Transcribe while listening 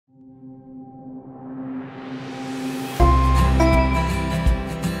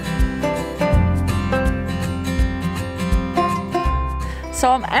So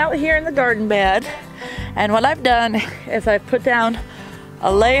I'm out here in the garden bed, and what I've done is I've put down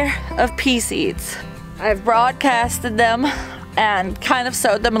a layer of pea seeds. I've broadcasted them and kind of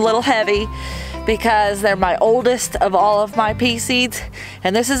sowed them a little heavy because they're my oldest of all of my pea seeds,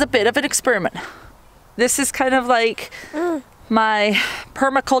 and this is a bit of an experiment. This is kind of like my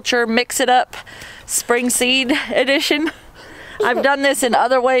permaculture mix it up spring seed edition. I've done this in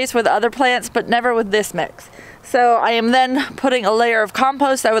other ways with other plants, but never with this mix. So I am then putting a layer of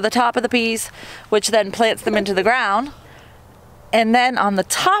compost over the top of the peas, which then plants them into the ground. And then on the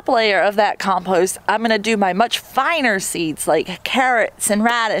top layer of that compost, I'm gonna do my much finer seeds like carrots and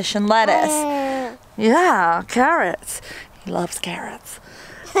radish and lettuce. Yeah, carrots. He loves carrots.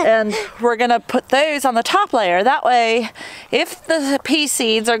 And we're gonna put those on the top layer. That way, if the pea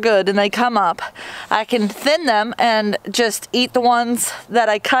seeds are good and they come up, I can thin them and just eat the ones that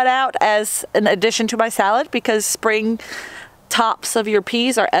I cut out as an addition to my salad, because spring tops of your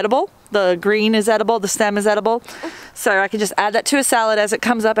peas are edible. The green is edible, the stem is edible. So I can just add that to a salad as it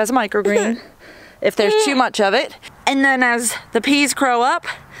comes up as a microgreen if there's too much of it. And then as the peas grow up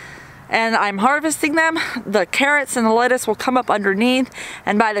and I'm harvesting them, the carrots and the lettuce will come up underneath,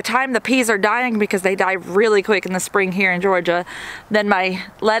 and by the time the peas are dying, because they die really quick in the spring here in Georgia, then my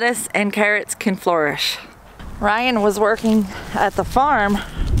lettuce and carrots can flourish. Ryan was working at the farm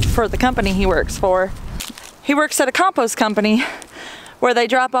for the company he works for. He works at a compost company where they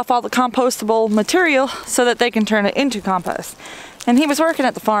drop off all the compostable material so that they can turn it into compost. And he was working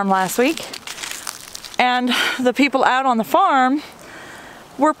at the farm last week, and the people out on the farm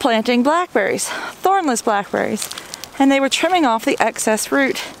were planting blackberries, thornless blackberries, and they were trimming off the excess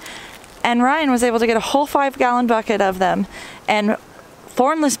root. And Ryan was able to get a whole 5-gallon bucket of them, and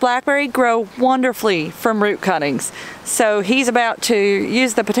thornless blackberry grow wonderfully from root cuttings. So he's about to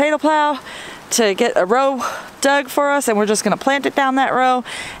use the potato plow to get a row dug for us, and we're just going to plant it down that row,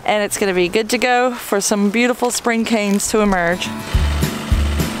 and it's going to be good to go for some beautiful spring canes to emerge.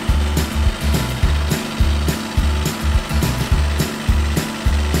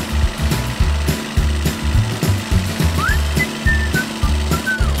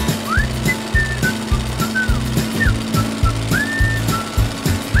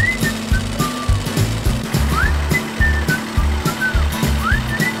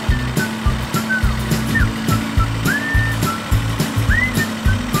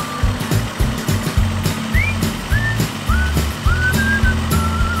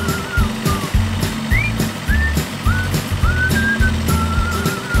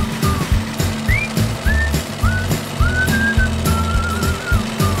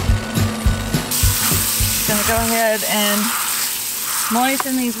 Go ahead and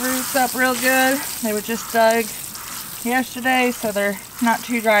moisten these roots up real good. They were just dug yesterday, so they're not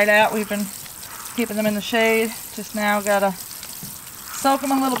too dried out. We've been keeping them in the shade. Just now gotta soak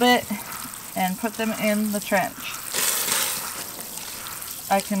them a little bit and put them in the trench.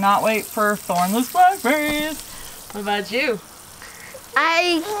 I cannot wait for thornless blackberries. What about you?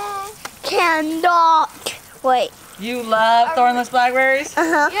 I cannot wait. You love thornless blackberries?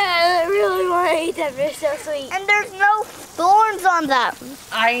 Yeah, I really want to eat them. They're so sweet. And there's no thorns on them.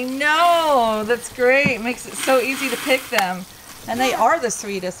 I know. That's great. It makes it so easy to pick them. And they are the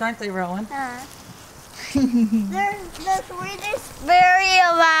sweetest, aren't they, Rowan? They're the sweetest berry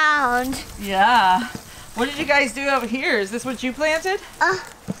around. Yeah. What did you guys do over here? Is this what you planted?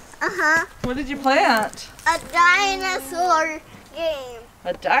 What did you plant? A dinosaur game.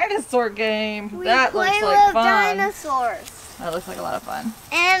 A dinosaur game. We That play looks like with fun. dinosaurs. That looks like a lot of fun.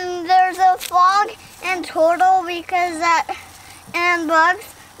 And there's a frog and turtle because that, and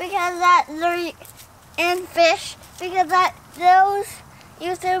bugs because that, and fish because that those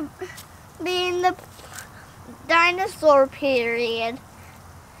used to be in the dinosaur period.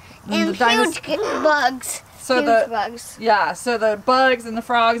 And huge bugs. So huge bugs. Yeah, so the bugs and the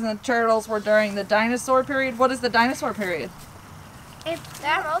frogs and the turtles were during the dinosaur period. What is the dinosaur period? There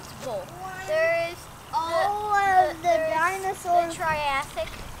are multiple. There is all of the dinosaurs. The Triassic,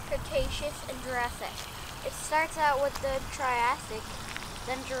 Cretaceous, and Jurassic. It starts out with the Triassic,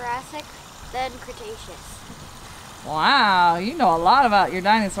 then Jurassic, then Cretaceous. Wow, you know a lot about your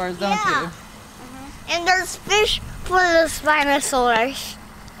dinosaurs, don't you? And there's fish for the Spinosaurus.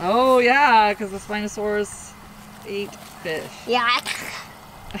 Oh yeah, because the Spinosaurus ate fish. Yeah.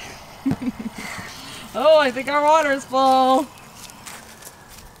 Oh, I think our water is full.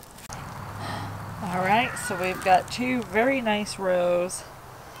 Alright, so we've got 2 very nice rows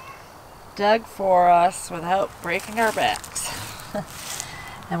dug for us without breaking our backs.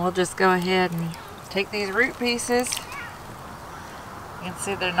 And we'll just go ahead and take these root pieces. You can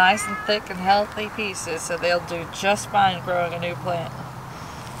see they're nice and thick and healthy pieces, so they'll do just fine growing a new plant.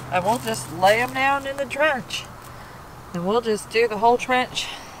 And we'll just lay them down in the trench. And we'll just do the whole trench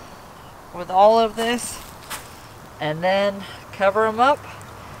with all of this. And then cover them up,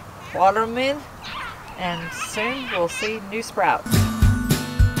 water them in, and soon we'll see new sprouts.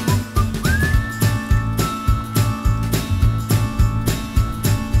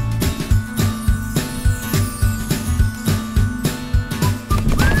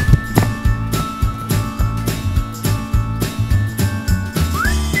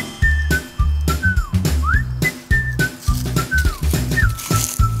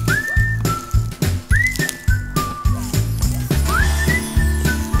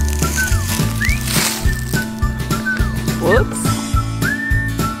 Whoops.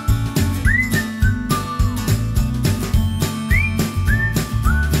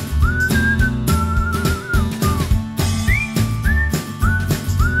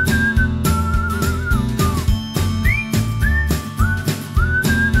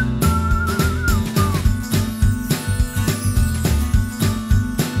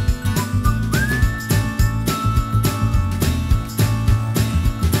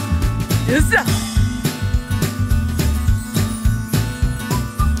 Yes.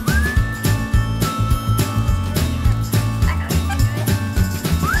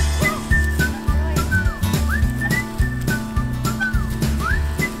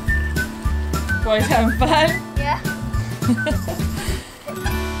 Boys having fun? Yeah.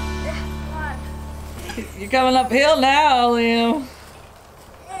 You're coming uphill now, Liam.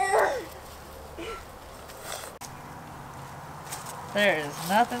 There is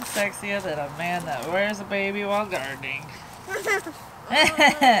nothing sexier than a man that wears a baby while gardening.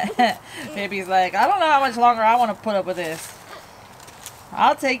 Baby's like, I don't know how much longer I want to put up with this.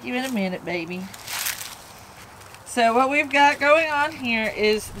 I'll take you in a minute, baby. So what we've got going on here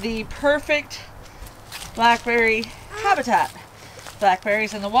is the perfect blackberry habitat.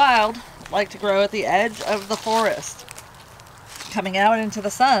 Blackberries in the wild like to grow at the edge of the forest, coming out into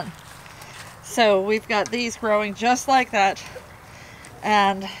the sun. So we've got these growing just like that,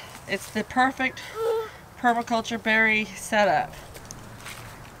 and it's the perfect permaculture berry setup.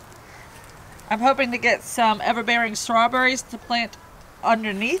 I'm hoping to get some ever-bearing strawberries to plant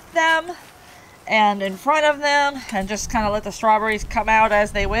underneath them and in front of them, and just kind of let the strawberries come out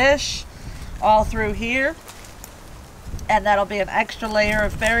as they wish all through here, and that'll be an extra layer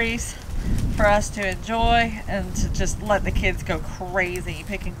of berries for us to enjoy and to just let the kids go crazy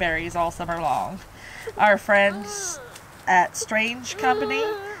picking berries all summer long. Our friends at Strange Company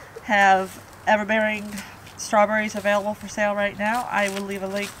have ever-bearing strawberries available for sale right now. I will leave a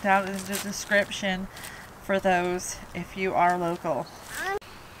link down in the description for those if you are local.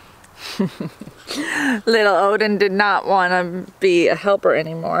 Little Odin did not want to be a helper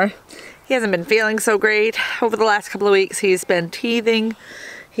anymore. He hasn't been feeling so great. Over the last couple of weeks he's been teething.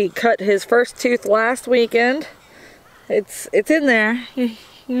 He cut his first tooth last weekend. It's in there. You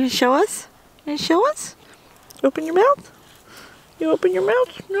gonna show us? You gonna show us? Open your mouth? You open your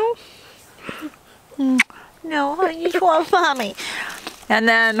mouth? No? No, I just want mommy. And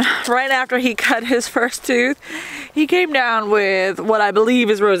then right after he cut his first tooth, he came down with what I believe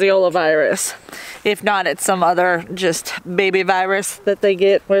is roseola virus. If not, it's some other just baby virus that they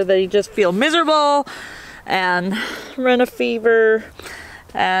get where they just feel miserable and run a fever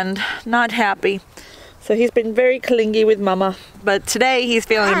and not happy. So he's been very clingy with mama, but today he's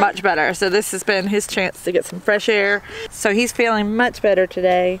feeling much better. So this has been his chance to get some fresh air. So he's feeling much better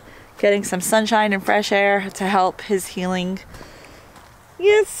today, getting some sunshine and fresh air to help his healing.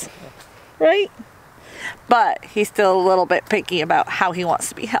 Yes, right? But he's still a little bit picky about how he wants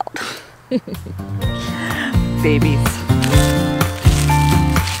to be held. Babies.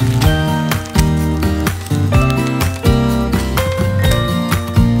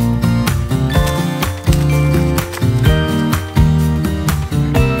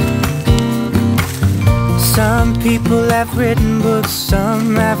 Some people have written books,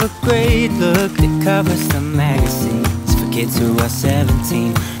 some have a great look that covers some magazines for kids who are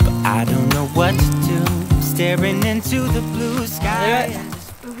 17. But I don't know what to do, staring into the blue sky.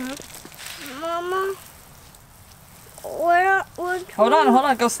 Mama, Hold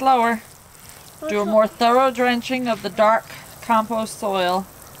on, go slower. Do a more thorough drenching of the dark compost soil.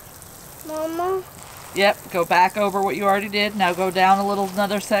 Mama, Yep, go back over what you already did. Now go down a little,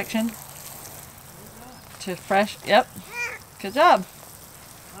 another section. To fresh, yep. Good job.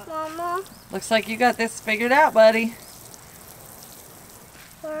 Mama, Looks like you got this figured out, buddy.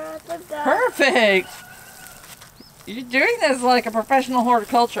 where are the guys? Perfect. You're doing this like a professional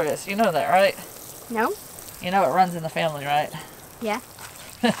horticulturist. You know that, right? No? You know it runs in the family, right? Yeah.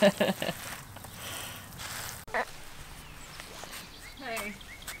 Hey,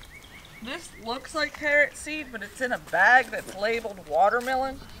 looks like carrot seed, but it's in a bag that's labeled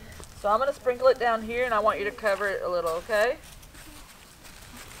watermelon. So I'm gonna sprinkle it down here, and I want you to cover it a little, okay?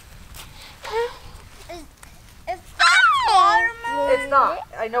 Is that watermelon? It's not.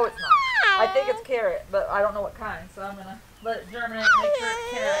 I know it's not. I think it's carrot, but I don't know what kind. So I'm gonna let it germinate, make sure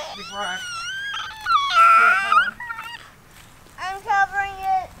it's carrot before I pour it more. I'm covering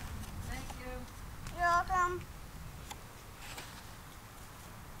it. Thank you. You're welcome.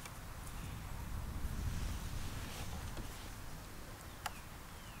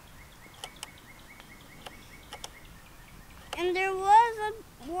 And there was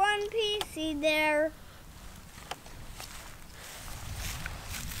one PC there.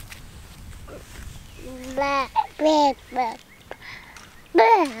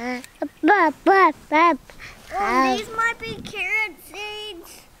 Oh, these might be carrot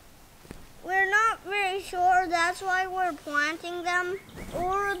seeds. We're not very sure. That's why we're planting them.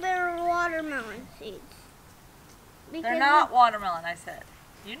 Or they're watermelon seeds. They're not watermelon, I said.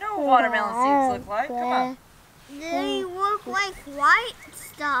 You know what watermelon seeds look like. Come on. They look like white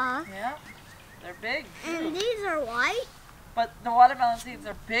stuff. Yeah. They're big. And these are white. But the watermelon seeds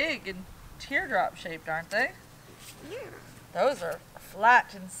are big and teardrop shaped, aren't they? Yeah. Those are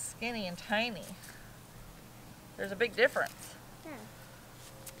flat and skinny and tiny. There's a big difference.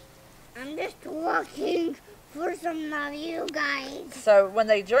 I'm just looking for some of you guys. So when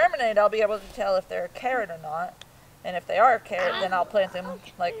they germinate, I'll be able to tell if they're a carrot or not. And if they are a carrot, then I'll plant them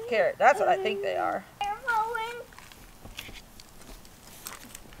like a carrot. That's what I think they are.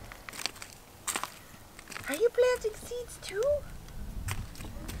 Are you planting seeds too?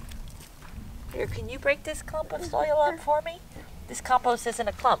 Here, can you break this clump of soil up for me? This compost isn't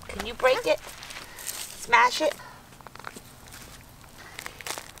a clump. Can you break it? Smash it?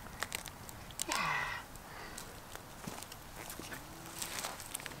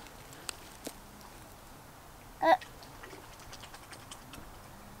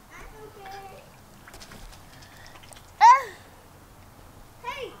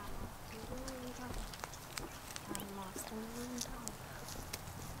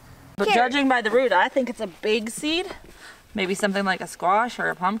 But judging by the root, I think it's a big seed. Maybe something like a squash or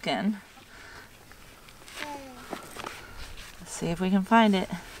a pumpkin. Let's see if we can find it.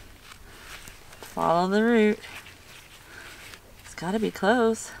 Follow the root. It's got to be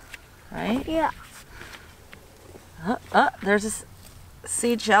close, right? Yeah. There's a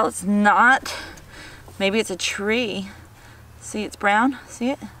seed shell. It's not. Maybe it's a tree. See, it's brown.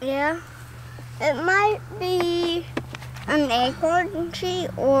 See it? Yeah. It might be an acorn tree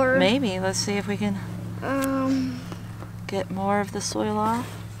or... Maybe. Let's see if we can get more of the soil off.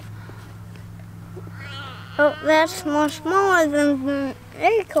 Oh, that's much smaller than an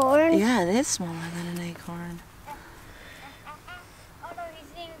acorn. Yeah, it is smaller than an acorn. Oh no,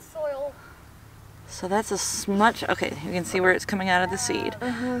 he's eating soil. So that's a much. Okay, you can see where it's coming out of the seed.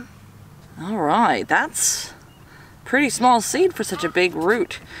 All right, that's pretty small seed for such a big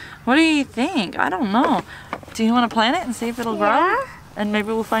root. What do you think? I don't know. Do you want to plant it and see if it'll grow? And maybe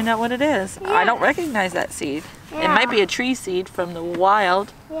we'll find out what it is. Yeah. I don't recognize that seed. It might be a tree seed from the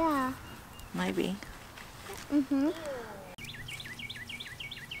wild. Yeah. Maybe. Mhm.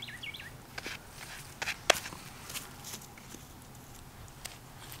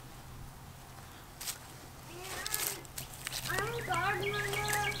 I'm a gardener,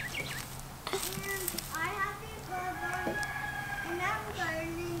 and I have these garden, and I'm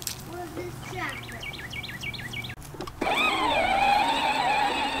gardening with this tractor.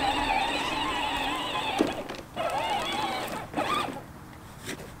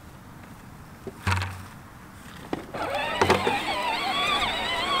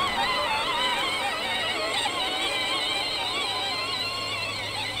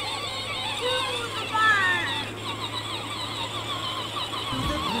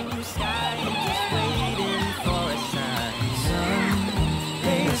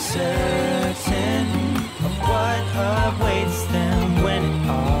 Certain of what awaits them when it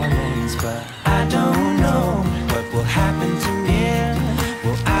all ends, but I don't know what will happen to me.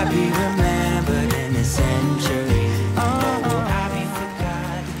 Will I be remembered in a century? Or will I be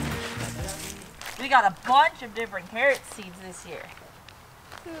forgotten? We got a bunch of different carrot seeds this year.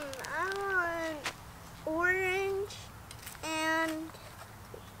 I want orange and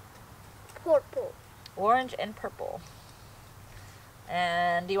purple. Orange and purple.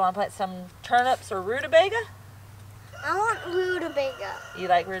 And do you want to plant some turnips or rutabaga? I want rutabaga. You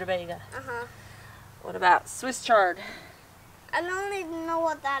like rutabaga? Uh-huh. What about Swiss chard? I don't even know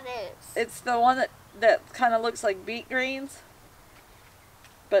what that is. It's the one that kind of looks like beet greens,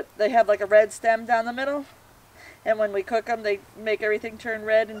 but they have like a red stem down the middle. And when we cook them, they make everything turn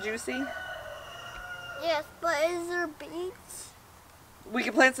red and juicy. Yes, but is there beets? We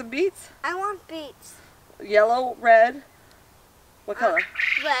can plant some beets. I want beets. Yellow, red. What color?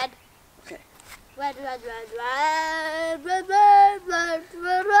 Red. Okay. Red, red, red, red, red, red, red,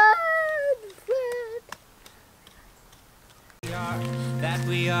 red, red. That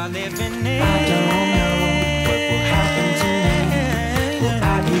we are living in. I don't know what will happen to me. Will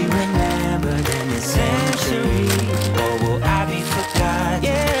I be remembered in the century, or will I be forgotten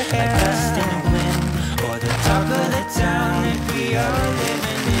like dust in the wind, or the talk of the town that we are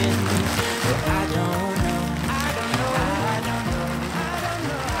living in? Well, I don't know. I don't know. I don't know. I don't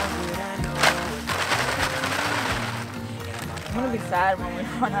know. How would I know? I'm gonna be sad when we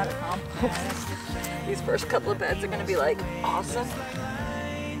run out of compost. These first couple of beds are gonna be like awesome.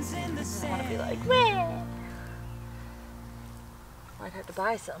 I wanna be like, meh. Might have to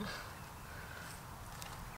buy some.